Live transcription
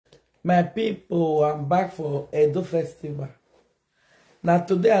My people, I'm back for Edo Festival. Now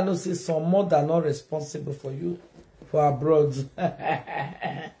today I know say some more are not responsible for you for abroad.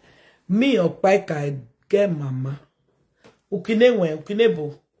 Me Okpaika I get mama.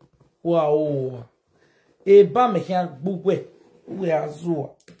 Ukinebo. Wow. Eba me here bugwe. We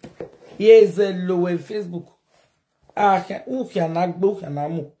azua. Here's a low Facebook.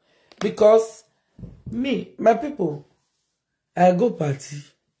 Because me, my people, I go party.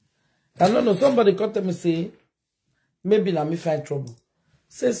 I don't know, somebody come to me say, maybe na me find trouble.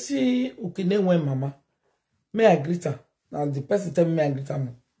 Say, see, Ukinebo mama. May I greet her? And the person tell me I greet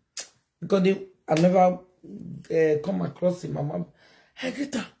her. Because I never come across him, mama. I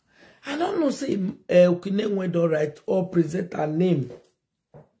greet her. I don't know, say, Ukinebo do right or present her name.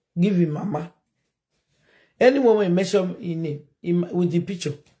 Give him mama. Anyone will mention in name with the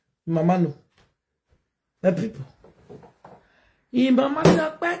picture, mama no. My people. Mama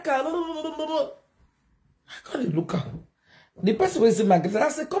Okpaika. I can't look at. The person will say my girl. I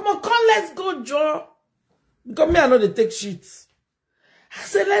say, come on, come, let's go, Joe. Because me, I know they take shit. I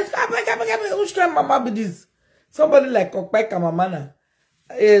say, let's go. Which kind of mama be this? Somebody like Okpaika mama na.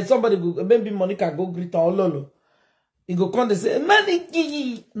 Somebody go, maybe Monica go greet her, lolo. He go come, they say,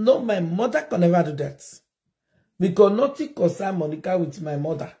 Maniki. No, my mother can never do that. Because nothing concern Monica with my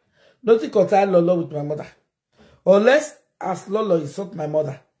mother. Nothing concern Lolo with my mother. Unless as Lolo insult my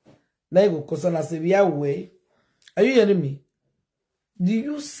mother. Now you go concern and say, we are away. Are you hearing me? Do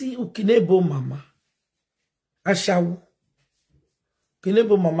you see Ukinebo mama? Ashawu.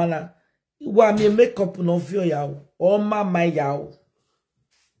 Ukinebo mama na. Wa mi makeup no vio yao. O mama yao.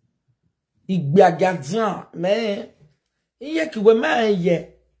 Igbiagadian. Men. Iye ki we man ye.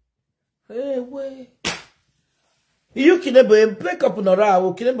 Hey, we. Ukinebo break up no ra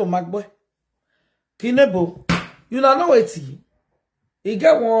Ukinebo magboy. Ukinebo, you know what he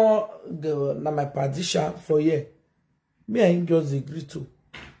get one na my position for year. Me I just agree to.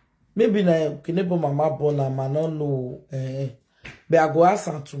 Maybe na Ukinebo mama born I don't know. But I go ask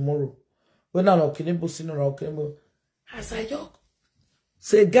her tomorrow. When I Ukinebo see no Ukinebo, as I joke,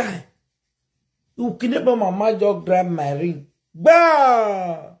 say guy, Ukinebo mama just grab my ring.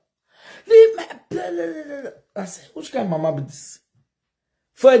 Bah! Leave my I said, which kind of mama be this?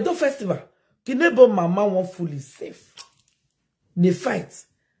 For Edo Festival, Ukinebo mama won't fully safe. They fight.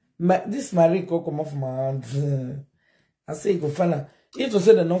 This my ring come off my hand. I say, go find her. If you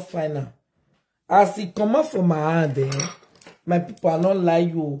say they're not find her. As it come off from my hand, my people are not like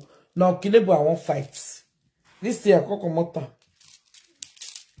you. Now, Ukinebo, I won't fight. This year, come on.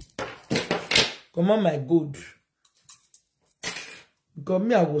 Come on, my good. Because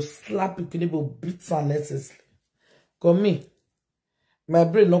me, I will slap Ukinebo beats unnecessarily. Because me, my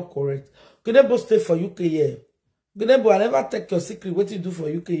brain not correct. Ukinebo stay for UK here. Ukinebo, I never take your secret. What you do for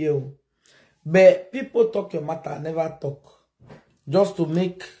UK here? But people talk your matter, I never talk. Just to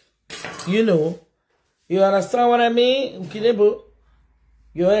make, you know, you understand what I mean? Ukinebo,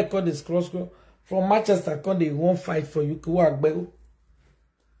 your hair called this cross from Manchester, they won't fight for UK.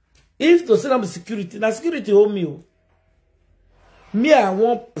 If to say I'm security, now security hold me. Me, I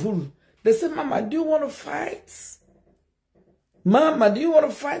won't pull. They say, Mama, do you want to fight? Mama, do you want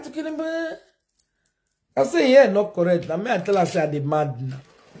to fight? I say, yeah, not correct. Now, me, I tell her, say, I'm mad now.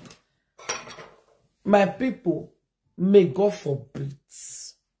 My people, may God forbid.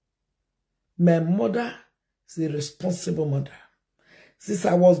 My mother is a responsible mother. Since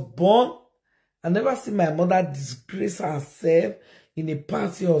I was born, I never see my mother disgrace herself in a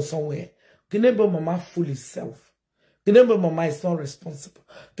party or somewhere. Ukinebo mama fool herself. Ukinebo mama is not responsible.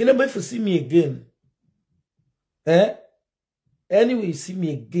 Ukinebo, if you see me again, anyway, you see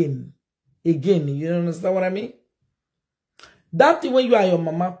me again, you understand what I mean? That thing when you are your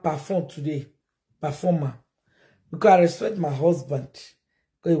mama perform today, performer, because I respect my husband,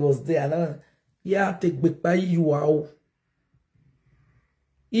 because he was there, and yeah, take back by you out.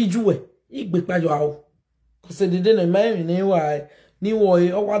 Ijuwe, back by you out. Because they didn't mind me, ni wo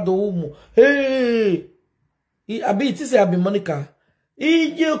o wa do umu hey abi it say abi Monica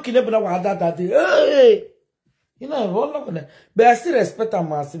ije Ukinebo na wa that hey you know all of them, but I still respect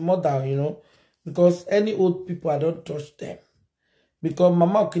them as a mother, you know, because any old people I don't touch them because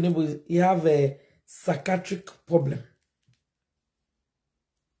Mama Ukinebo he have a psychiatric problem.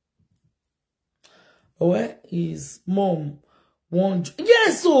 Where his mom want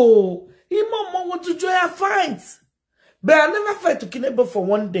yes so his mom want to join a fight. But I never fight Ukinebo for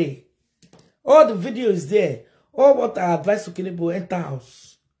one day. All the video is there. All what I advise Ukinebo enter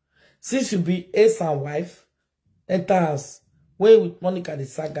house. Since you be ace and wife, enter house. Way with Monica the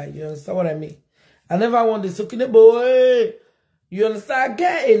saga. You understand what I mean? I never want this Ukinebo. Hey, You understand? I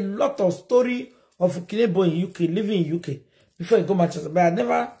get a lot of story of Ukinebo in UK, living in UK, before I go Manchester. But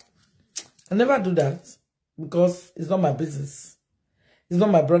I never do that because it's not my business. It's not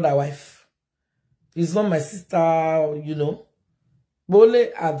my brother wife. It's not my sister, you know. But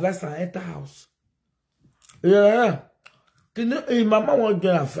only advice and enter house. Yeah. You know, if mama won't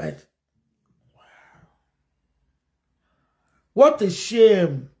join a fight. What a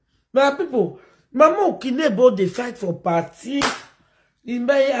shame. My people, Mama Ukinebo, they fight for party. In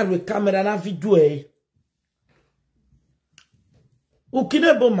my have a camera and a video.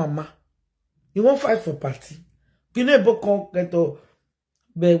 Ukinebo mama. You won't fight for party. Ukinebo can't get to.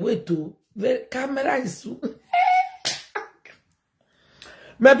 But wait to. The camera is too.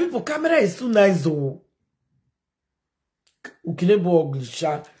 My people, camera is too nice though. Ukinebo ugly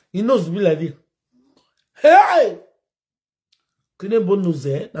sha. He knows me like this. Hey! Ukinebo knows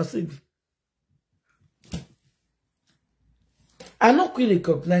it. That's it. I not really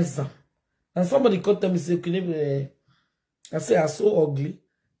recognize them. And somebody called them and say, Ukinebo, I say, I'm so ugly.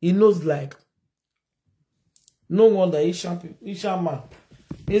 He knows like. No wonder Isha man,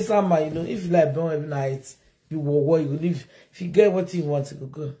 you know, if you like born every night, you will what you live. If you get what you want to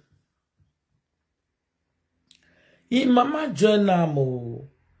go. He mama join now.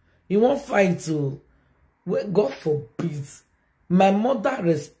 He won't fight to. God forbid. My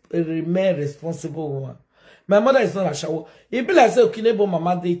mother remain responsible woman. My mother is not a shower. It be like say Ukinebo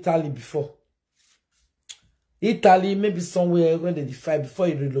mama de Italy before. Italy, maybe somewhere when they fight before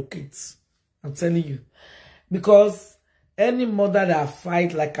he relocates. I'm telling you. Because any mother that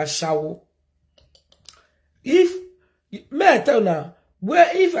fight like a shower, if may I tell you now, where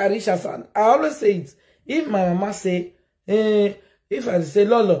if I reach as I always say it, if my mama say, if I say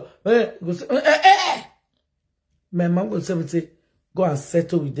Lolo, go say, my mom will say, go and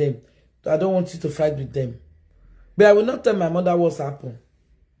settle with them. I don't want you to fight with them. But I will not tell my mother what's happened.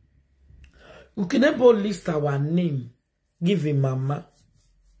 Ukinebo list our name, give him mama.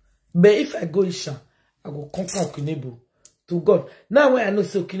 But if I go Isha, I go conquer Ukinebo to God. Now when I know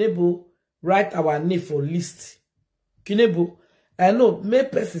so Ukinebo write our name for list. Ukinebo, I know may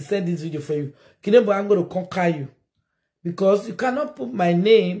person send this video for you. Ukinebo, I'm going to conquer you. Because you cannot put my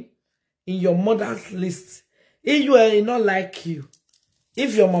name in your mother's list. If you are not like you,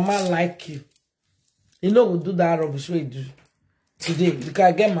 if your mama like you, you know we'll do that rubbish we do today. You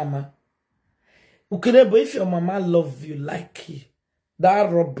can get mama. Ukinebo, if your mama love you, like you,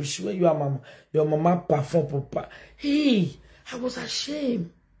 that rubbish when you are mama, your mama perform papa. Hey, I was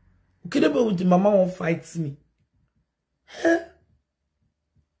ashamed. Ukinebo with the mama won't fight me. Huh?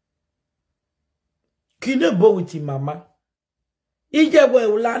 Ukinebo with the mama. Ije we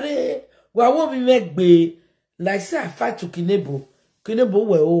ulare. Wa won't be make be. Like say I fight to Ukinebo. Ukinebo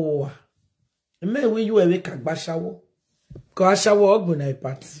we oh. Me when you awake agbashawo. Ko ashawo ogbo na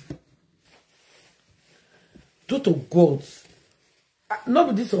party. To God.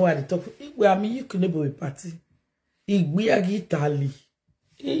 Not this one I talk. We are me Ukinebo a party. Igbiagi Italy.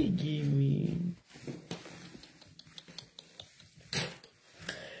 He give me.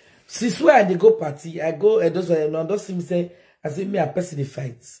 Since where I go party, I go and those see me say, I say me a person the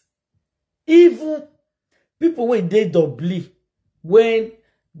fight. Even people when they doubly when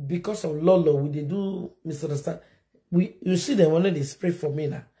because of Lolo we they do misunderstand. You see them when they spray for me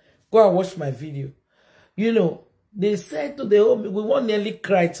now. Go and watch my video. You know, they said to the home, we won't nearly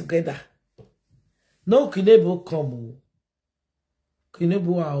cry together. No Ukinebo come.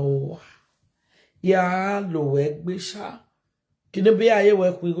 Ukinebo ah ya lo work besha. Ukinebo ya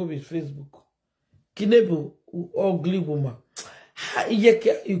work we go with Facebook. Ukinebo ugly woman. You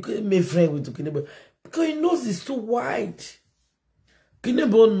can make friend with Ukinebo because he knows it's too wide.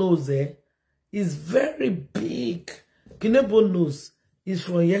 Ukinebo knows it's very big. Ukinebo knows it's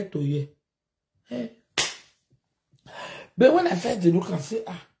from year to year. But when I first look and say,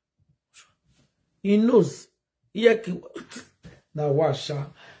 he knows. Now what, Sha?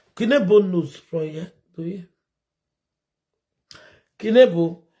 Ukinebo knows from year to year.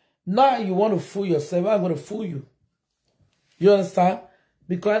 Ukinebo, now you want to fool yourself. I'm going to fool you. You understand?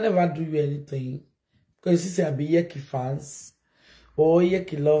 Because I never do you anything. Because you say I be Yeki fans or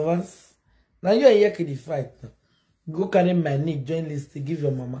Yeki lovers. Now you are Yeki the fight. Go carry my name, join list to give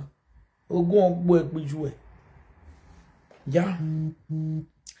your mama. Or go on work with you. Yeah.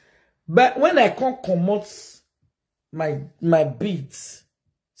 But when I can't come my beats,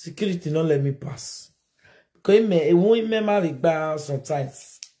 security not let me pass. Because it won't remember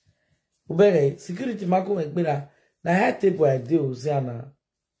sometimes. Security marco make better. Now I had table I do,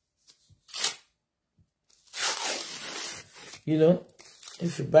 you know,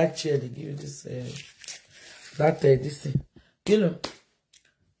 if you buy chair, they give you this, this thing. You know,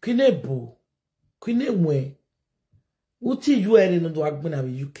 Ukinebo, Ukinemwe, Uti you are in the Agman of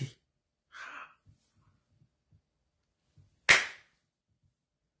UK.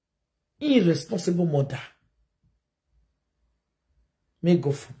 Irresponsible mother. May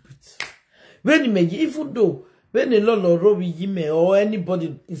go for it. When you may, even though, when a lot of Robbie Yime or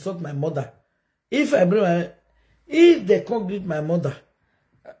anybody insult my mother, if I bring my, if they can't greet my mother,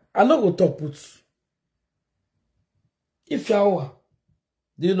 I not go talk put. If you are,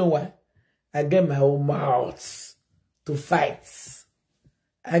 do you know why? I get my own mouth to fight.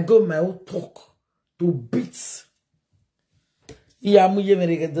 I got my own talk to beat. Iyamuye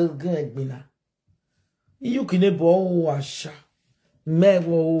mereke dogun egbina. Ukinebo o asha.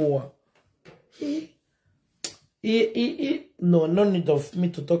 Mewo. No need of me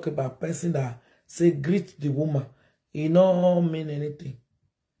to talk about person that say greet the woman. It don't mean anything.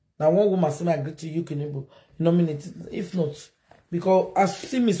 Now one woman say I greet you, Ukinebo. It don't mean anything. If not, because as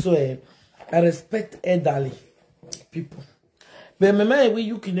see me so, I respect elderly people. But remember we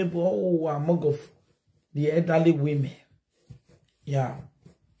Ukinebo among of the elderly women. Yeah.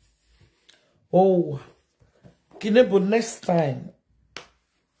 Oh, Ukinebo, next time,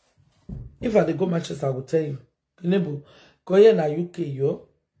 if I dey go Manchester, I will tell you. Ukinebo, go here na UK, yo.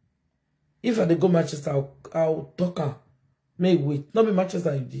 If I dey go Manchester, I'll talk her. May wait. Not be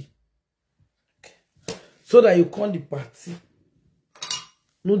Manchester, you did. Okay. So that you come the party.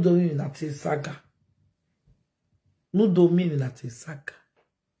 No do me in a saga. No do me in a saga.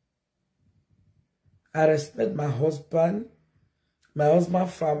 I respect my husband. My husband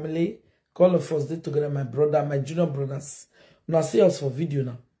family, all of us did together, my brother, my junior brothers. Now see us for video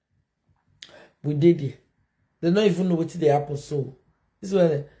now. We did it. They don't even know what they happen. So this is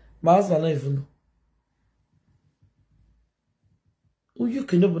where my husband don't even know. Who you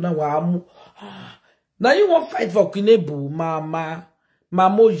Ukinebo now? Now you want fight for Ukinebo, mama,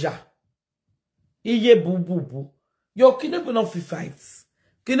 mamoja. Iye boo boo boo. Your Ukinebo not fi fights.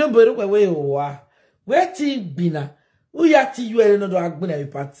 Ukinebo where you are. Where ti bina? Who yati you are not Agman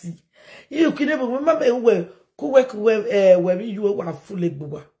of party? You Ukinebo, remember where where you were fully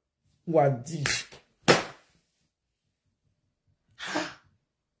booba. What did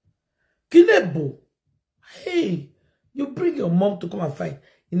Ukinebo? Hey, you bring your mom to come and fight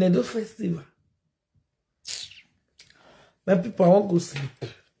in a festival. My people, I won't go sleep.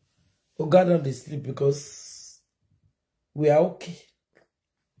 Oh God, don't they sleep because we are okay.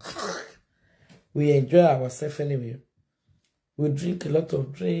 We enjoy ourselves anyway. We drink a lot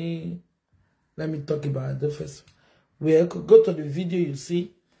of drink. Let me talk about the first. We could go to the video, you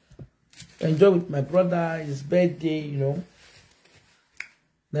see. Enjoy with my brother, his birthday, you know.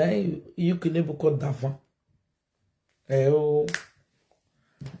 Now you can never call Davon. Oh.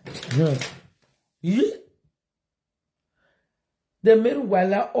 Yeah. The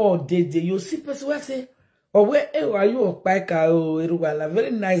Meruwala all day, you see person who say, oh, where are you Okpaika? Oh, Meruwala,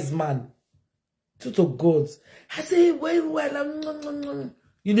 very nice man. To God. I say, where you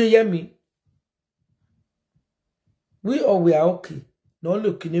don't hear me? We are okay. No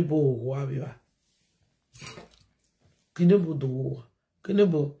only Ukinebo we are. Ukinebo do.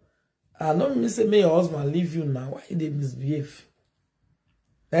 Ukinebo. I don't mean say may your husband leave you now. Why they misbehave?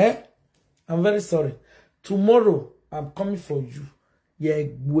 I'm very sorry. Tomorrow I'm coming for you. Yeah,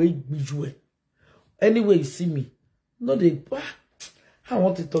 wait, anyway, you see me. No, they. I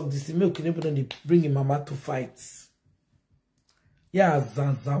want to talk this. Me Ukinebo don't they bring him mama to fight. Yeah,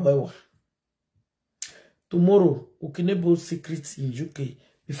 Zanzawewa. Tomorrow, Ukinebo secret in UK.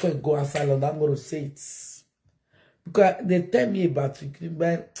 Before I go outside, I'm going to say it. Because they tell me about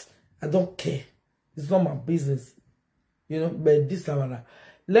Ukinebo, I don't care. It's not my business. You know, but this time around,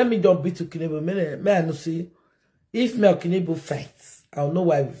 let me just beat Ukinebo. May I not see? If me Ukinebo fights, I'll know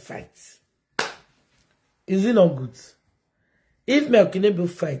why we fight. Is it not good? If me Ukinebo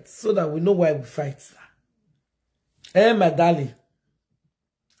fights, so that we know why we fight. My darling.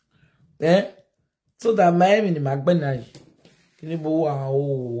 So that my enemy in Magbanai.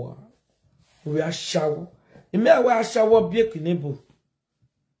 Ukinebo we are shower. You may wear shower be Ukinebo.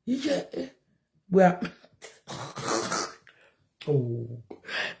 Yeah, we are. Oh,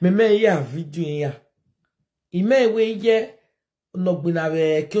 me ya video ya. Ime we ye no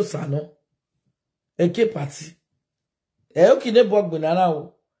gbinawe kyosano. Eke party. Ukinebo gbinana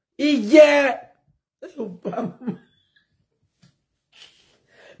o. Iye.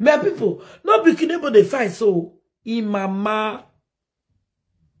 My people, no be Ukinebo they fight so. Mama.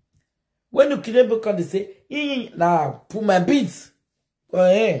 When Ukinebo come they say, now put my beads.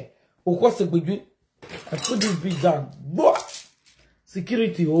 Of course, I put this bead down. But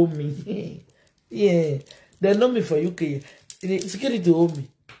security hold me. Yeah, they know me for UK. security hold me.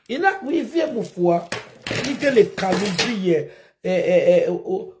 Ina we fear before. You get a calendar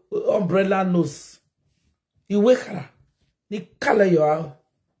umbrella nose. You wake her. You color your eye.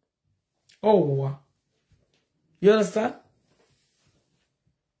 Oh, wow. You understand?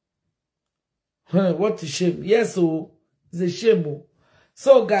 What a shame. Yes, oh, it's a shame. Oh.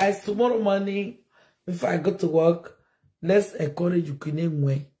 So, guys, tomorrow morning, before I go to work, let's encourage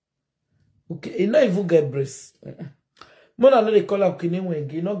Ukinebo. Okay, you not even get breast. More than they call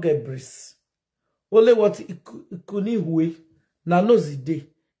Ukinebo, you not get breast. Only what Ukinebo now knows the day.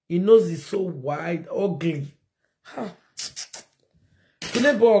 He knows it's so wide, ugly. Huh.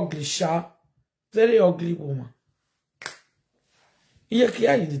 Ukinebo ugly, sharp, very ugly woman.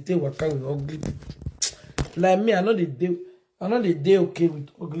 Yeah, you the day work with ugly people. Like me, I know the day okay with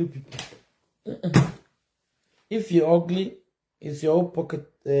ugly people. If you're ugly, it's your own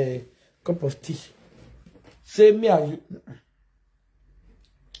pocket cup of tea. Say me and you.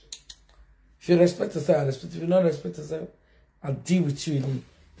 If you respect yourself, I respect. If you don't respect yourself, I'll deal with you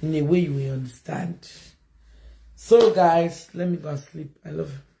in a way you will understand. So guys, let me go and sleep. I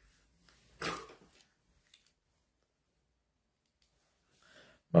love you.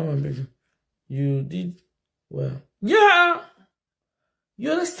 Mama, baby, you did well. Yeah,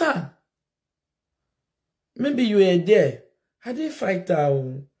 you understand? Maybe you were there. I didn't fight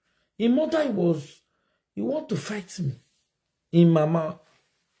her. In mother was, you want to fight me. In mama,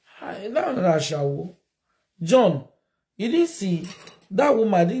 John, you didn't see that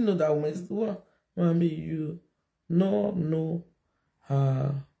woman. I didn't know that woman. Mommy, you know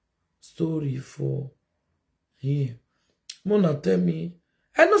her story for here. Mona tell me.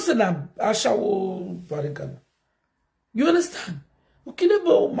 I know say that Ashawo Barikana. You understand?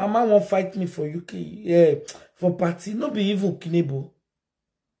 Ukinebo, mama won't fight me for UK, yeah, for party. No be even Ukinebo.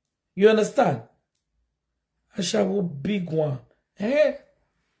 You understand? Ashawo big one. Eh?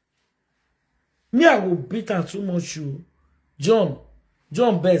 Me, I will beat her too much. John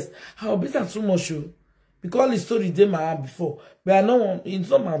best. I will beat her too much. Because the story they my hand before. But I know it's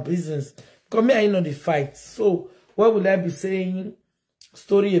not my business. Because me, I know the fight. So, what will I be saying?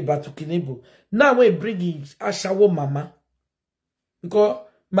 Story about Ukinebo. Now we bring it Ashawo mama. Because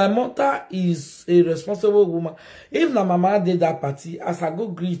my mother is a responsible woman. If my mama did that party, as I go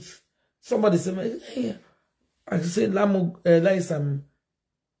greet, somebody say, hey, I say, Lamu,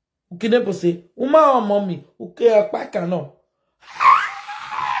 Ukinebo say, Uma or mommy, Okpaika no.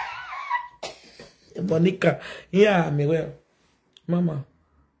 Monica, yeah, me well. Mama,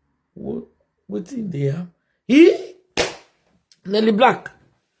 what's in there? He? Nelly Black.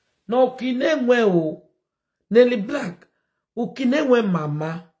 No, Ukinebo, Nelly Black. Ukinebo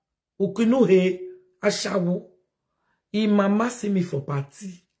mama. Ukinuhe Ashawo. I mama see me for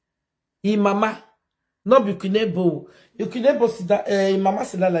party. I mama. No be Ukinebo. Ukinebo see that mama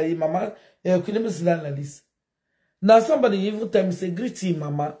see that like mama Ukinebo see that like this. Now somebody even tell me say greet him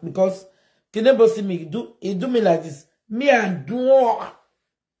mama because Ukinebo see me do me like this. Me and do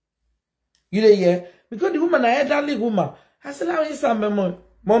you know yeah because the woman I elderly woman. I said how is my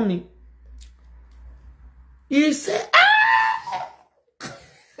mommy. He said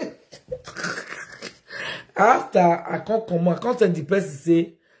after I can't come, I can't tell the person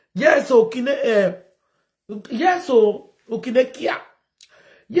say yes yes Okinekia.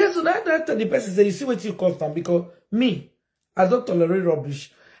 Yes, so that the person say you see what you constant because me, I don't tolerate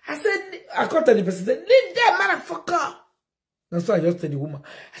rubbish. I said I can't tell the person say leave there, motherfucker. That's why I just tell the woman.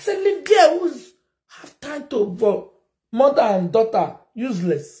 I said leave there who's have time to for mother and daughter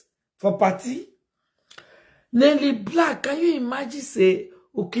useless for party. Nelly Black, can you imagine say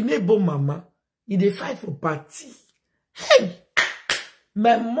Ukinebo mama? They fight for party. Hey,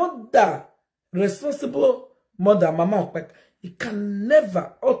 my mother, responsible mother, mama Okpaika, he can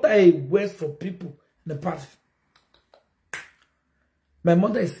never utter a word for people in the party. My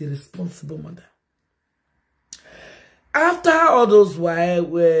mother is a responsible mother. After all those while,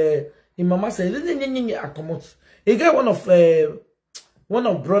 where his mama said, I come out. He got one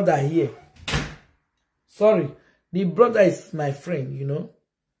of brother here. Sorry, the brother is my friend, you know.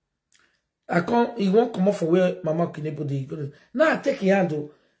 He won't come off for where Mama Ukinebo did. Now I take his hand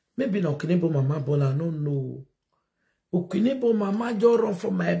though. Maybe not Ukinebo mama, but I don't know. Ukinebo mama just run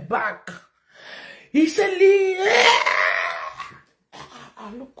from my back. He said,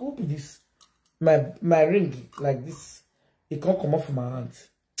 look, who be this? My ring like this. It can't come off from my hand.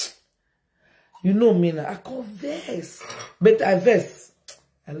 You know me now. I can't vex. But I vex.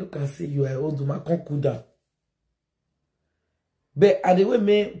 I look and say you are old woman. I can't cool down. But at the way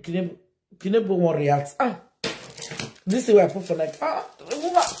me Ukinebo won't react. This is where I put for like, da.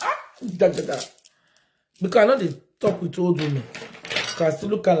 Because I know talk with old women. Because I still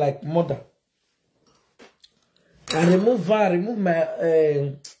look like mother. I remove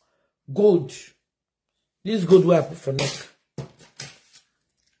my gold. This gold where I put for neck.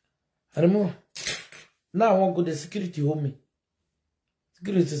 I remove. Now I want to go to the security home me.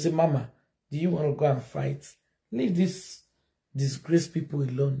 Security say, Mama, do you want to go and fight? Leave this disgraced people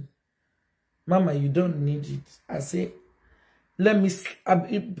alone. Mama, you don't need it. I say, let me,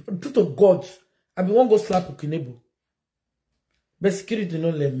 truth of God, I be want to go slap Ukinebo. But security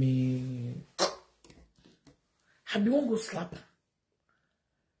don't let me. I be want to go slap.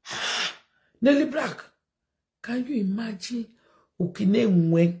 Nelly Black, can you imagine Ukinebo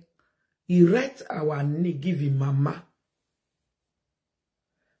when he write our name, give him mama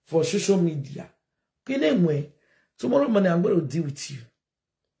for social media? Ukinebo, tomorrow morning I'm going to deal with you.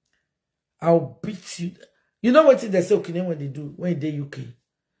 I'll beat you. You know what they say Ukinebo when they do when they UK?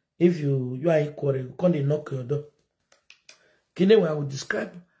 If you are equal, you can't knock your door. Ukinebo, I will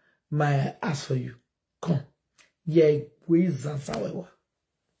describe my ass for you. Come. Yeah, ways and sour.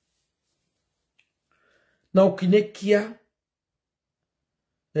 Now Ukinekia,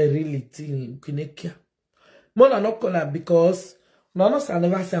 really thing Ukinekia. More not call because no, I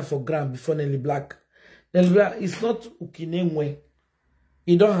never say for gram before Nelly Black. Nelly Black is not Ukinebo.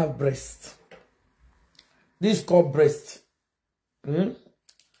 He don't have breast. This is called breast.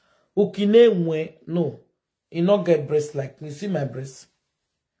 Ukinebo, no, he not get breast like me. See my breast.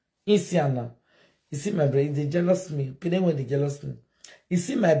 You see now. You see my breast. They jealous me. Ukinebo, they jealous me. You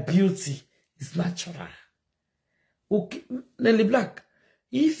see my beauty. It's natural. Nelly Black,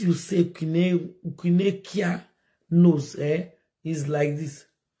 if you say Ukinekia nose, is like this.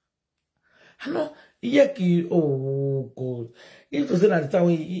 I know, Yeki, oh God. If you say that the time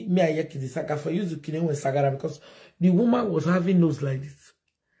when me and Yeki the saga for you, Ukinebo and Sagara, because the woman was having nose like this.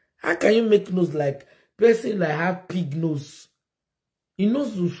 How can you make nose like person like have pig nose? He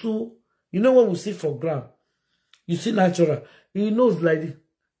knows so. You know what we see for ground? You see natural. He knows like this.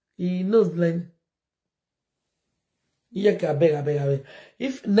 He knows like. Yeki, I beg.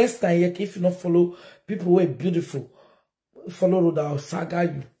 If next time, Yeki, if you not follow people who are beautiful, follow road, I'll saga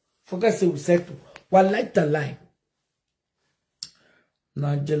you. Forget say we settle. Well, like the line.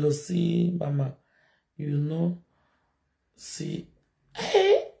 Now jealousy, mama. You know, see.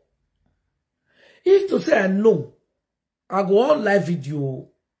 Hey, if to say I know, I go on live video.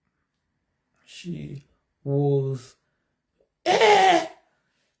 She was, and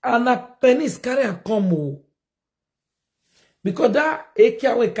a penis carry a combo. Because that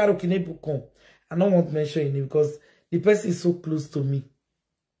Ekia we carry Ukinebo come. I don't want to mention it because the person is so close to me.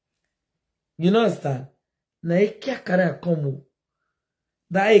 You know understand? Na Ekia carry a combo.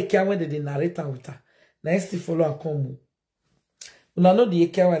 That Ekia when they narrate with her. Na still follow a combo. You know the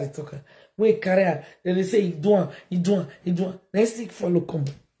Ekia where they talk. When carry her, they say he do. Na still follow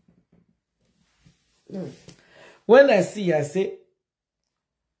combo. When I see, I say,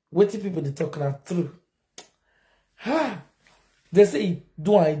 what people they talk now true. They say he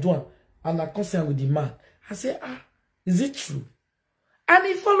do, and I concerned with the man. I say, is it true? And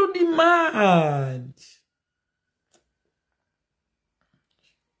he followed the man.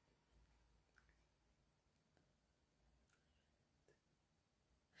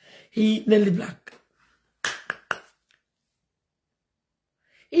 He Nelly Black.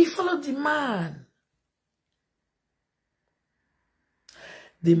 He followed the man.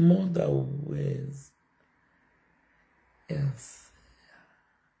 The mother wears. Yes.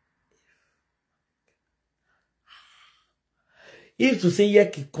 If to say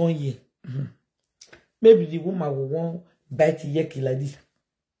Yeki come here, maybe the woman will want bite Yeki like this.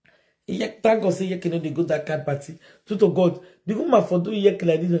 Thank God say Yeki no they go that kind party. To God, the woman for do Yeki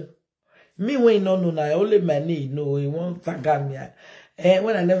like this. Me when you know now, only my knee no, he won't saga me.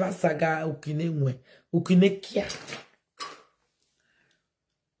 When I never saga Ukinekia.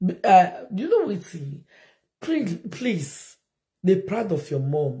 You know what? Please, be proud of your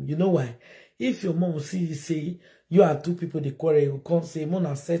mom. You know why? If your mom see you say you are two people they quarrel, you can't say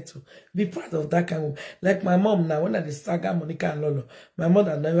Mona settle. Be proud of that kind of like my mom now. When I saga Monica and Lolo, my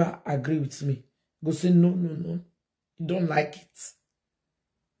mother never agree with me. Go say no. You don't like it.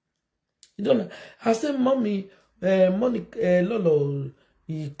 You don't. I say mommy, Monica, Lolo,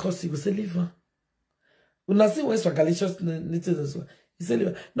 he cause you go say leave her. When I see when swagalicious knitted as well, he say leave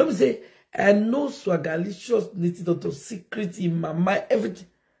her. Let me say I know swagalicious knitted to secret in my mind everything.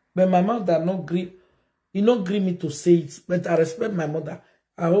 But my mother not agree. He not agree me to say it. But I respect my mother.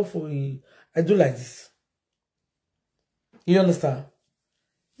 I hope for you. I do like this. You understand?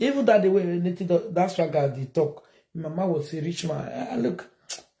 Even that the way that swagger they talk. My mama was a rich man. Look,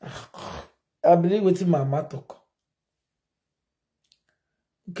 I believe what my mama talk.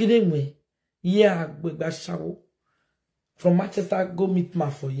 Ukinebo, yeah, Gbegba shower. From Manchester, go meet ma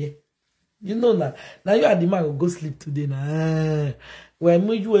for ye. You know now. Now you are the man who go sleep today now. When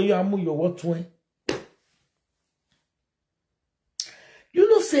you are your what way? You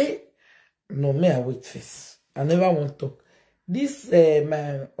know say no me I wait first. I never want to talk. This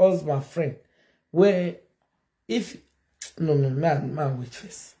my husband friend where if no man wait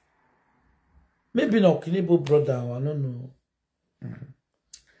first. Maybe not Ukinebo brother or I don't know.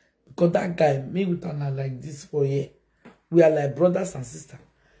 Because that guy me with her like this for year. We are like brothers and sisters.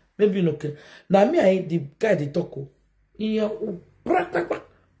 Maybe no okay. Now me I the guy they talk. Yeah,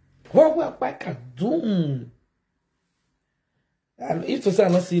 Okpaika doom. And if to say I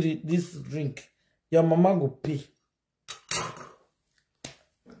not see this drink, your mama go pay.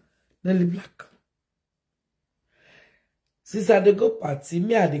 Nelly Black. Since I dey go party,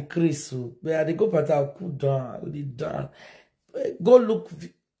 me I dey crazy so. But I dey go party, I'll cool down, I'll dey down. Go look.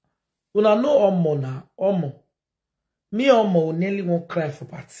 When I know Omo na Omo. Me Omo nearly won't cry for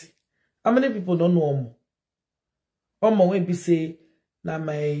party. How many people don't know Omo? Omo will be say, na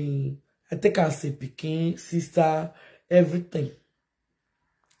my, I take her say pikin, sister, everything.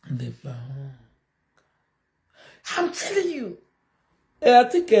 And they, I'm telling you. I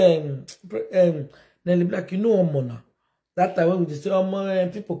think Nelly Black, you know Omo now. That time when we just say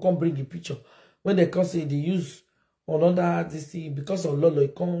Omo, people come bring a picture. When they come say they use another this because of Lolo,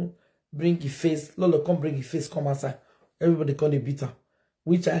 come bring his face. Lolo come bring his face, come outside. Everybody call the bitter.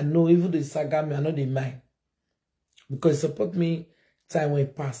 Which I know, even the saga me, I know they mind. Because it support me time when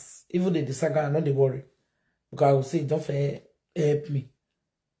it pass. Even the saga, I know they worry. Because I will say, don't help me.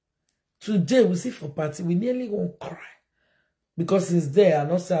 Today, we see for party, we nearly won't cry. Because since there, I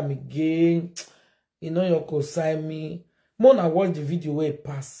know say I'm again. You know, you could sign me. More I watch the video where it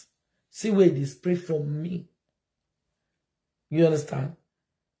pass. See where they spray from me. You understand?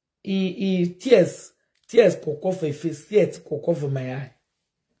 Tears cock off a face, tears cock off my eye.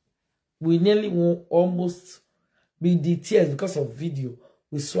 We nearly won't almost be the tears because of video.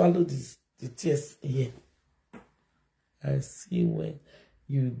 We swallow the tears here. I see when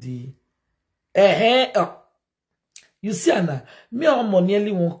you did. You see, Anna, me and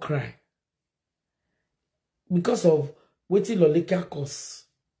nearly won't cry. Because of waiting Loleka cause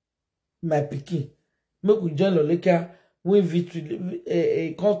my pikin. Make we join Loleka win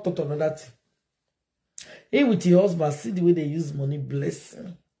victory. Can't talk another thing. He with your husband, see the way they use money, bless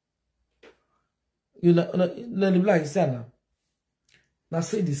me. You know, the Black say now. Now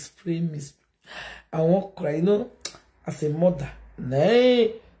say this spray me. I won't cry, you know, as a mother.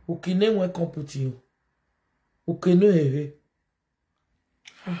 Nay, Ukinebo won't come put you. Ukinebo.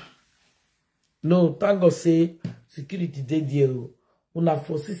 No, thank God say security dey there. Una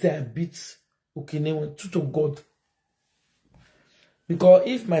foresee say I beat Ukinebo to God. Because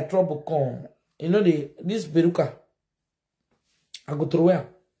if my trouble come, you know this Beruka, I go throw her.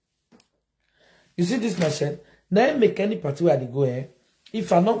 You see this machine? Now I make any party where I go here.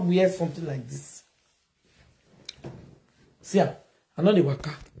 If I not wear something like this. See, I know the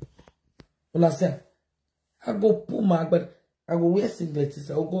waka. When I say, I go pull my bed, I go wear singlets,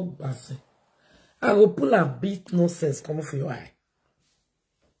 I go bath. I go pull a beat nonsense come for your eye.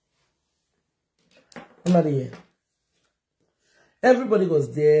 Here. Everybody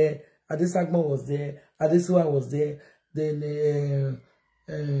was there. Adesagbo was there. Adesuwa was there. Then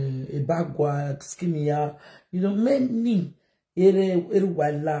Ibagwa, Skinia, you know, many.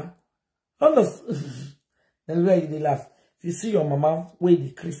 Erewala. All of and where they laugh. If you see your mama, where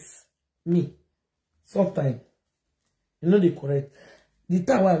decrease me. Sometimes, you know they correct. The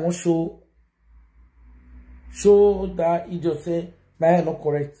time I want show that idiot say my hair not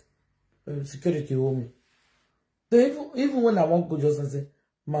correct. Security hold me. So even when I want to go just and say,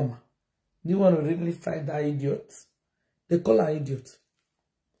 Mama, do you want to really find that idiot? They call her idiot.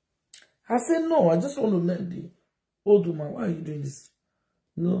 I say no, I just want to let the old woman. Why are you doing this?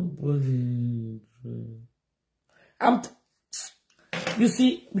 Nobody. You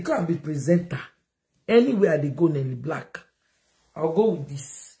see, because I'm a presenter, anywhere they go Nelly Black, I'll go with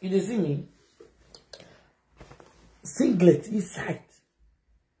this. You see me? Singlet inside.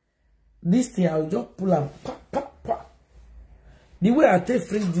 This thing, I'll just pull and pop, pop, pop. The way I take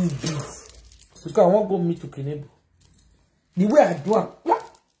free these beads, because I won't go meet Ukinebo. The way I do it,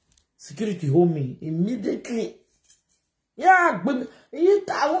 security hold me immediately. Yeah, baby,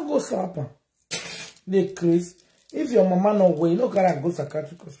 I won't go slap her. They crazy. If your mama not well, you know, gotta go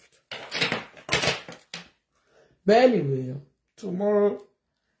psychiatric hospital. But anyway, tomorrow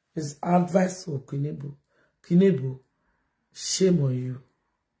is advice for Ukinebo. Ukinebo, shame on you.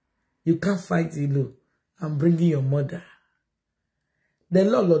 You can't fight Ilo. I'm bringing your mother. The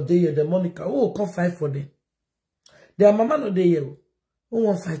Lolo dey here, the Monica, who come fight for them. Their mama no dey here. Who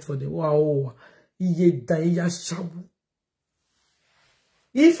won't fight for them? Wow. If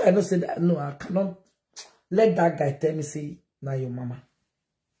I don't say that, no, I cannot let that guy tell me, say, now your mama.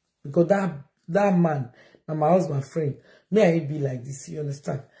 Because that man, and my husband friend, may I be like this, you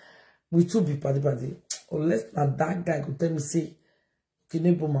understand? We two be party. Unless now that guy could tell me, say,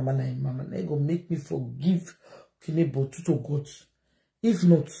 Ukinebo mama na him mama, they go make me forgive Ukinebo to God. If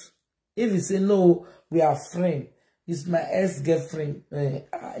not, if he say, no, we are friends, it's my ex-girlfriend,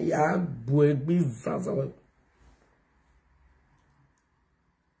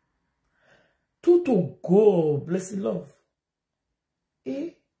 to go, blessing love.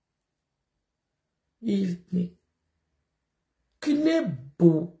 If me,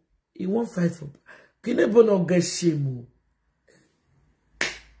 Ukinebo, he won't fight for Ukinebo no get shame.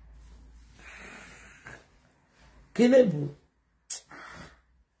 Ukinebo.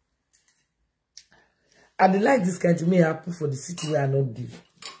 I like this kind to me happen for the city where I not live.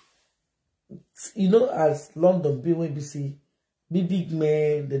 You know, as London, be when you see big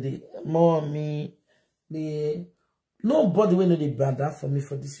men, the mommy, nobody will know the brand that for me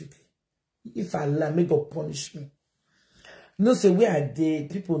for this UK. If I lie, may God punish me. You know, say where I did,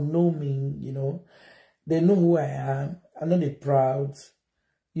 people know me, you know, they know who I am. I know they're proud.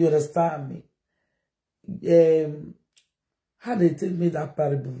 You understand me? How they tell me that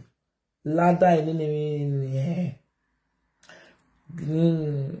parable? Ladder in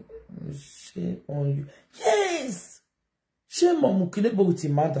shame on you. Yes! Shame on Ukinebo with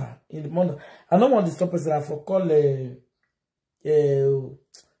his mother in the mother. I don't want to stop us. I for call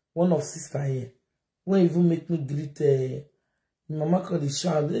one of sister here. When even make me greet mama call the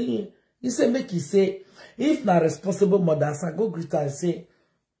child. He say make he say if not responsible mother, I go greet her and say,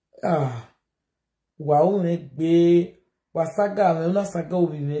 wow, make be wasaga, me na saga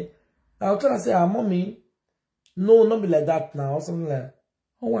obi me. I'll try to say, mommy, no, not be like that now, or something like that.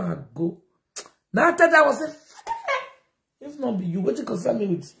 I want to go. Now, after that, I was saying, if not be you, what you concern me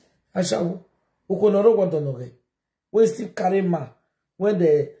with? I shall. Ukonoro what don't know. We still carry ma. When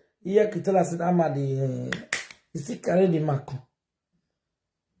the year Kitela said, I'm at the, you still carry the mark.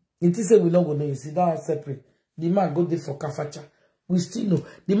 It is say we don't go know, you sit down separate. The man go there for kafacha. We still know.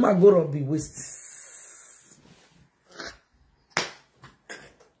 The man go rubby waste.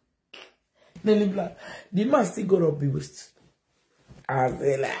 The man still go up be waste. I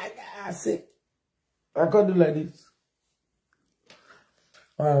say, I can't do like this.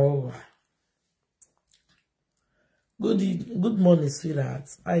 Wow. Good morning,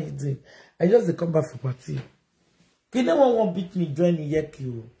 sweetheart. How you doing? I just come back for party. Can anyone want beat me joining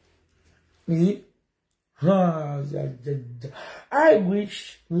Yeki? Me? I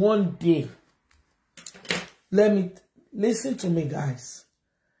wish one day. Listen to me, guys.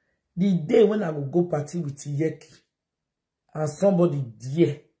 The day when I will go party with Yeki and somebody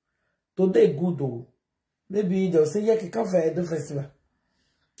there, today good though. Maybe they'll say Yeki come for a festival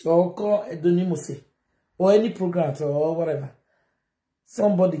or call a Donimose or any program or whatever.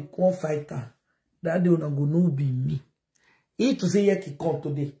 Somebody come fighter that day when I go no be me. If to say Yeki come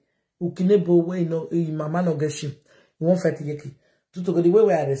today, Ukinebo way no mama no get shame. You won't fight Yeki. To go the way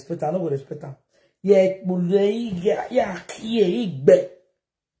where I respect, I don't go respect her.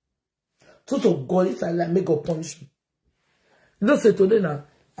 To God, if I like, make God punish me. You don't say today now,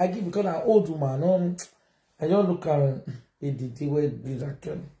 I give because I'm old woman. I don't look at the way it be like.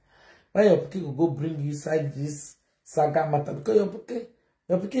 Why your pikin will go bring you inside this saga matter? Because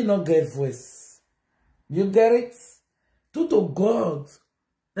your pikin not get voice. You get it? To God.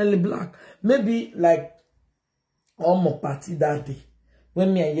 Nelly Black. Maybe like on my party that day.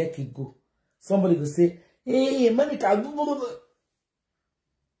 When me and Yeki go. Somebody will say, hey, Monica,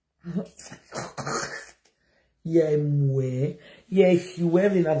 yeah, mwe, yeah,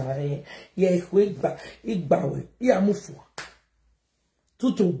 whoever na yeah, igbawe, yeah, move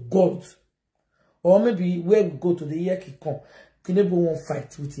to God. Or maybe where we go to the year he come, Ukinebo won't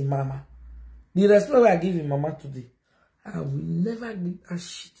fight with his mama. The respect I give him mama today, I will never give a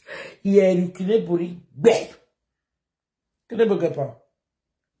shit. Yeah, Ukinebo beg. Ukinebo get power.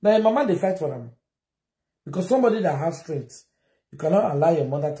 Now your mama they fight for them. Because somebody that has strength, you cannot allow your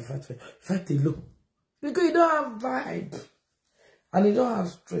mother to fight for you. Fight alone. Because you don't have vibe. And you don't have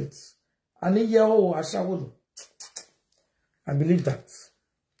strength. And in your I believe that.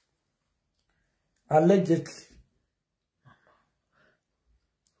 Allegedly.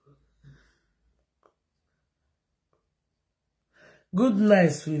 Good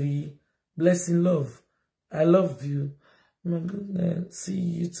night, sweetie. Blessing, love. I love you. My goodness. See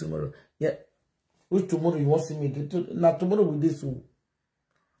you tomorrow. Yeah. Which tomorrow you want to see me again? Now tomorrow with this.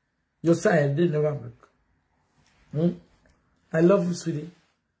 Your side, they never break. I love you, sweetie.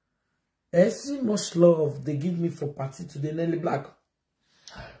 I see much love they give me for party today, Nelly Black.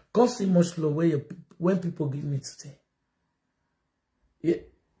 Can't see much love when people give me today. Yeah.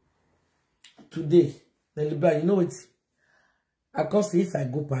 Today, Nelly Black, you know what? I can't see if I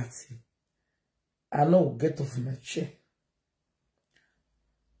go party. I know get off my chair.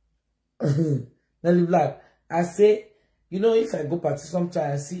 Nelly Black, I say, you know, if I go party,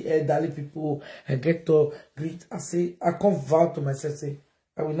 sometimes I see elderly people, I get to greet. I say, I can't vow to myself, say,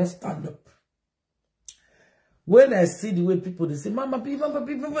 I will not stand up. When I see the way people, they say, Mama,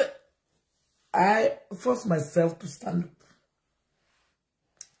 Mama, I force myself to stand up.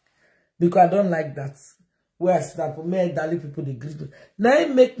 Because I don't like that. Where I stand up, me elderly people, they greet me. Now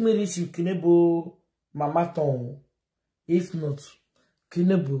it make me reach Ukinebo, Mama Ton. If not,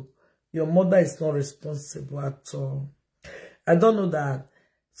 Ukinebo, your mother is not responsible at all. I don't know that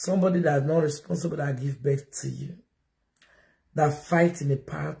somebody that is not responsible that give birth to you, that fight in a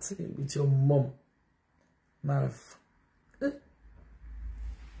party with your mom.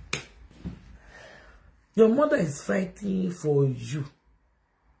 Your mother is fighting for you.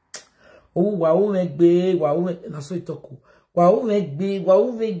 Oh, wow, make be, wow, that's what you talk. Wow, make be,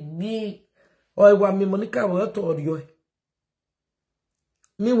 wow, make be. Oh, I want me Monica, what to you?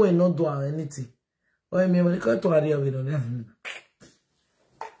 Me will not do anything. Oh, me Monica to area with on.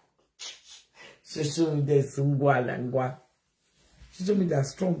 She showed me there's some gualangua. She showed me that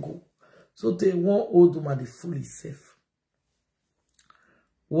strong. So they want old woman the fool itself.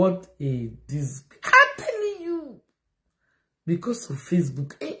 What a this I'm telling you. Because of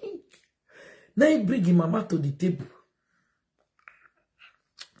Facebook. Now he bring his mama to the table.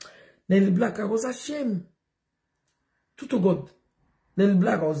 Nelly Black, I was ashamed. To God. Nelly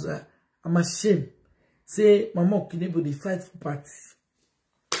Black, I'm ashamed. Say, Mama Ukinebo, they fight for parties.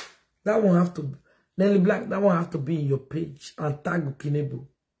 That won't have to, Nelly Black, that won't have to be in your page and tag Ukinebo.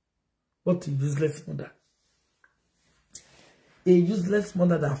 What a useless mother. A useless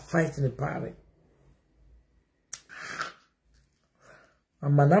mother that fights in the party.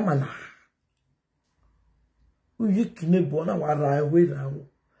 Amana. Ukinebo, na wara away now.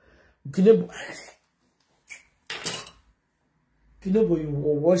 Ukinebo, you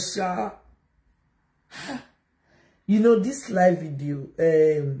wash. You know this live video,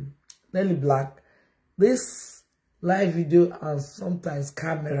 Nelly Black, this live video and sometimes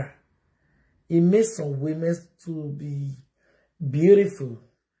camera, it makes some women to be beautiful.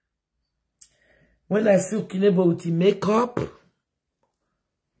 When I see Ukinebo with the makeup,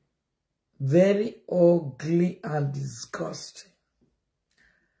 very ugly and disgusting.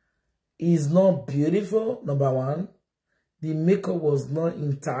 It's not beautiful, number one. The makeup was not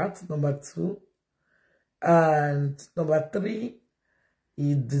intact, number two. And number three,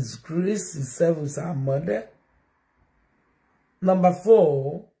 he disgraced himself with our mother. Number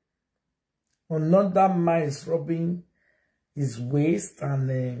four, another man is rubbing his waist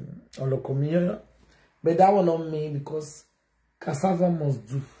and olokomio. But that one not me because cassava must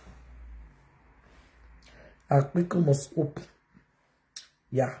do. Akpiko must open.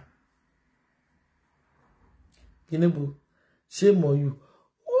 Yeah. Ukinebo, shame on you.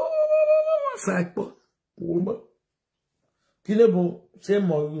 Ukinebo,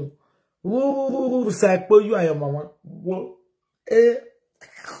 shame on you. Sakpo, you are your mama.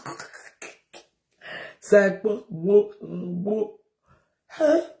 Sakpo,